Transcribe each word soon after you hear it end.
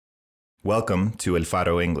Welcome to El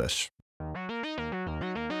Faro English.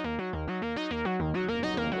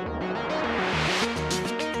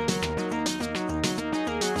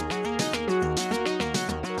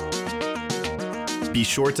 Be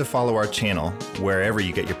sure to follow our channel wherever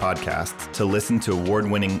you get your podcasts to listen to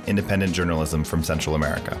award-winning independent journalism from Central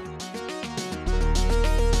America.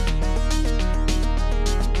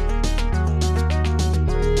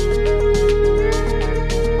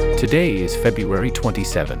 Today is February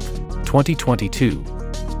 27th, 2022.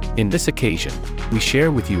 In this occasion, we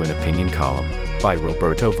share with you an opinion column by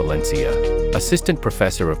Roberto Valencia, Assistant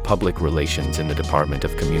Professor of Public Relations in the Department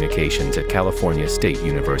of Communications at California State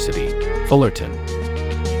University, Fullerton.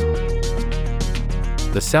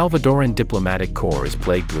 The Salvadoran Diplomatic Corps is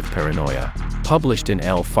plagued with paranoia, published in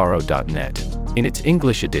elfaro.net, in its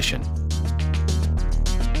English edition.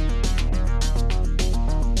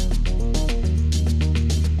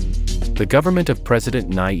 The government of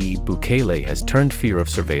President Nayib Bukele has turned fear of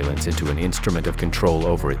surveillance into an instrument of control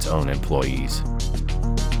over its own employees.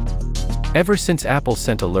 Ever since Apple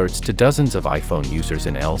sent alerts to dozens of iPhone users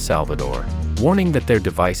in El Salvador, warning that their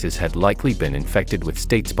devices had likely been infected with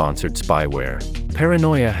state-sponsored spyware,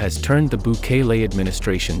 Paranoia has turned the Bukele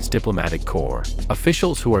administration's diplomatic corps,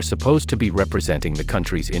 officials who are supposed to be representing the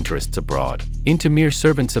country's interests abroad, into mere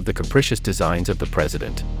servants of the capricious designs of the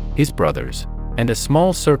president, his brothers, and a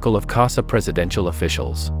small circle of Casa presidential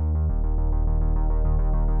officials.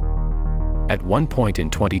 At one point in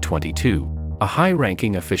 2022, a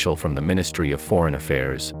high-ranking official from the Ministry of Foreign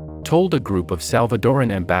Affairs told a group of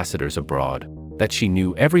Salvadoran ambassadors abroad that she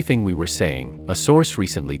knew everything we were saying, a source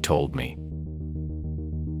recently told me.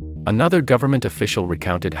 Another government official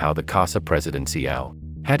recounted how the Casa Presidencial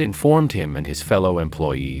had informed him and his fellow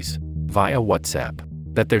employees, via WhatsApp,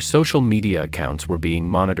 that their social media accounts were being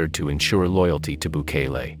monitored to ensure loyalty to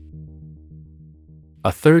Bukele.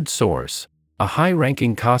 A third source, a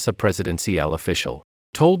high-ranking Casa Presidencial official,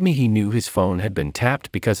 told me he knew his phone had been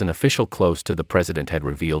tapped because an official close to the president had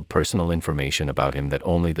revealed personal information about him that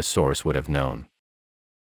only the source would have known.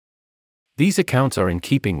 These accounts are in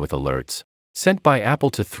keeping with alerts sent by Apple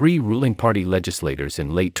to 3 ruling party legislators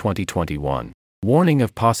in late 2021, warning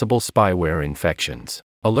of possible spyware infections.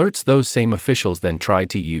 Alerts those same officials then tried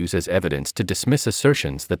to use as evidence to dismiss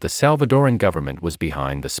assertions that the Salvadoran government was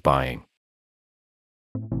behind the spying.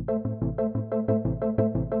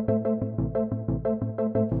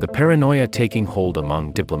 The paranoia taking hold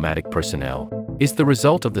among diplomatic personnel is the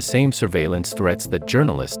result of the same surveillance threats that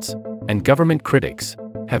journalists and government critics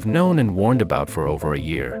have known and warned about for over a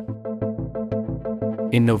year.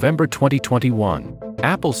 In November 2021,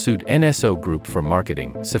 Apple sued NSO Group for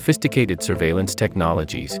marketing sophisticated surveillance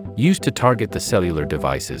technologies used to target the cellular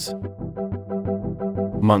devices.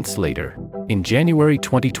 Months later, in January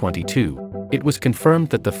 2022, it was confirmed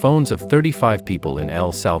that the phones of 35 people in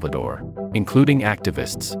El Salvador, including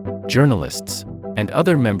activists, journalists, and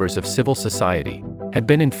other members of civil society, had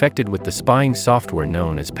been infected with the spying software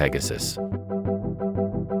known as Pegasus.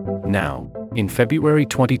 Now, in February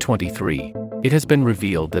 2023, it has been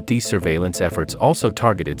revealed that these surveillance efforts also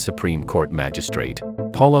targeted Supreme Court Magistrate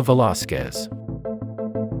Paula Velázquez.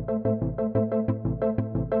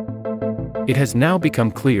 It has now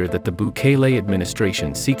become clear that the Bukele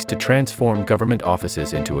administration seeks to transform government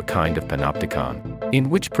offices into a kind of panopticon,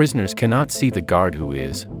 in which prisoners cannot see the guard who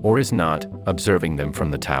is, or is not, observing them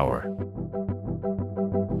from the tower.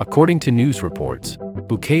 According to news reports,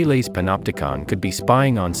 Bukele's panopticon could be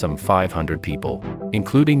spying on some 500 people,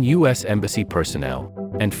 including U.S. Embassy personnel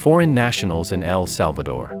and foreign nationals in El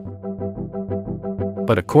Salvador.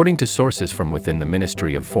 But according to sources from within the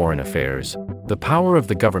Ministry of Foreign Affairs, the power of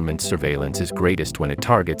the government's surveillance is greatest when it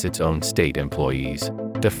targets its own state employees,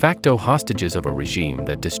 de facto hostages of a regime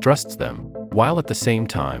that distrusts them, while at the same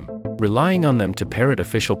time, relying on them to parrot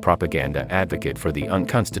official propaganda advocate for the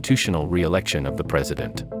unconstitutional re-election of the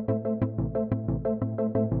president.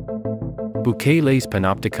 Bukele's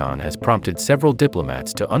panopticon has prompted several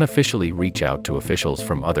diplomats to unofficially reach out to officials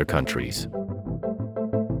from other countries.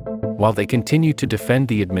 While they continue to defend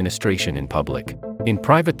the administration in public, in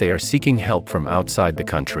private they are seeking help from outside the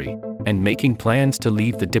country and making plans to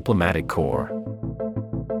leave the diplomatic corps.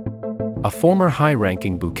 A former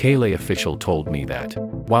high-ranking Bukele official told me that,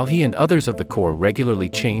 while he and others of the corps regularly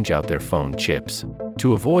change out their phone chips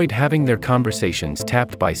to avoid having their conversations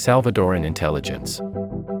tapped by Salvadoran intelligence,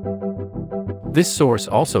 this source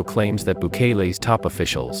also claims that Bukele's top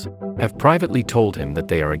officials have privately told him that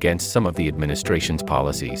they are against some of the administration's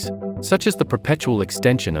policies, such as the perpetual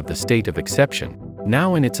extension of the state of exception,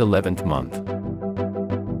 now in its 11th month.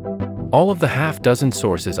 All of the half-dozen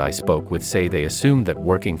sources I spoke with say they assume that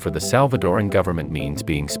working for the Salvadoran government means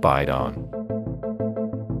being spied on.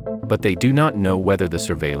 But they do not know whether the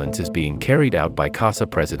surveillance is being carried out by Casa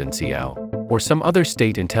Presidencial or some other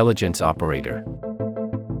state intelligence operator.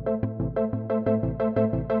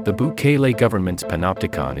 The Bukele government's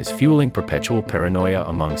panopticon is fueling perpetual paranoia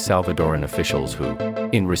among Salvadoran officials who,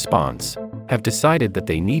 in response, have decided that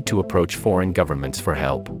they need to approach foreign governments for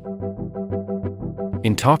help.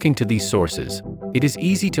 In talking to these sources, it is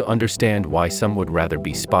easy to understand why some would rather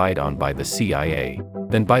be spied on by the CIA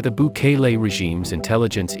than by the Bukele regime's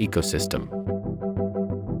intelligence ecosystem.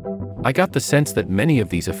 I got the sense that many of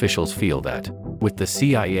these officials feel that, with the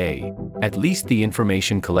CIA, at least the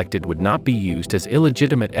information collected would not be used as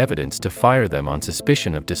illegitimate evidence to fire them on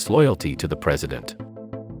suspicion of disloyalty to the president.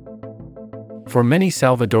 For many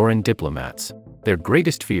Salvadoran diplomats, their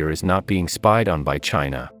greatest fear is not being spied on by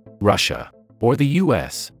China, Russia, or the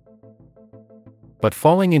US, but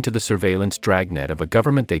falling into the surveillance dragnet of a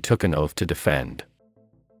government they took an oath to defend.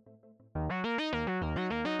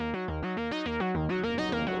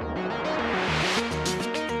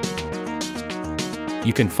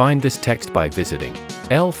 You can find this text by visiting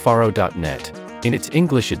elfaro.net in its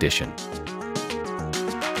English edition.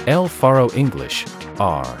 El Faro English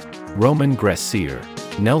are Roman Gressier,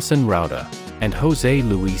 Nelson Rauda, and Jose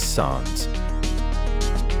Luis Sanz.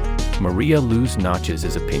 Maria Luz Notches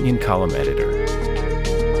is opinion column editor.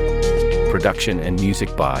 Production and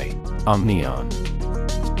music by Omnion.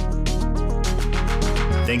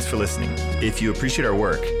 Thanks for listening. If you appreciate our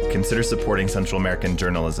work, consider supporting Central American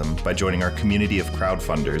journalism by joining our community of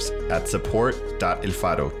crowdfunders at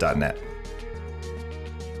support.elfaro.net.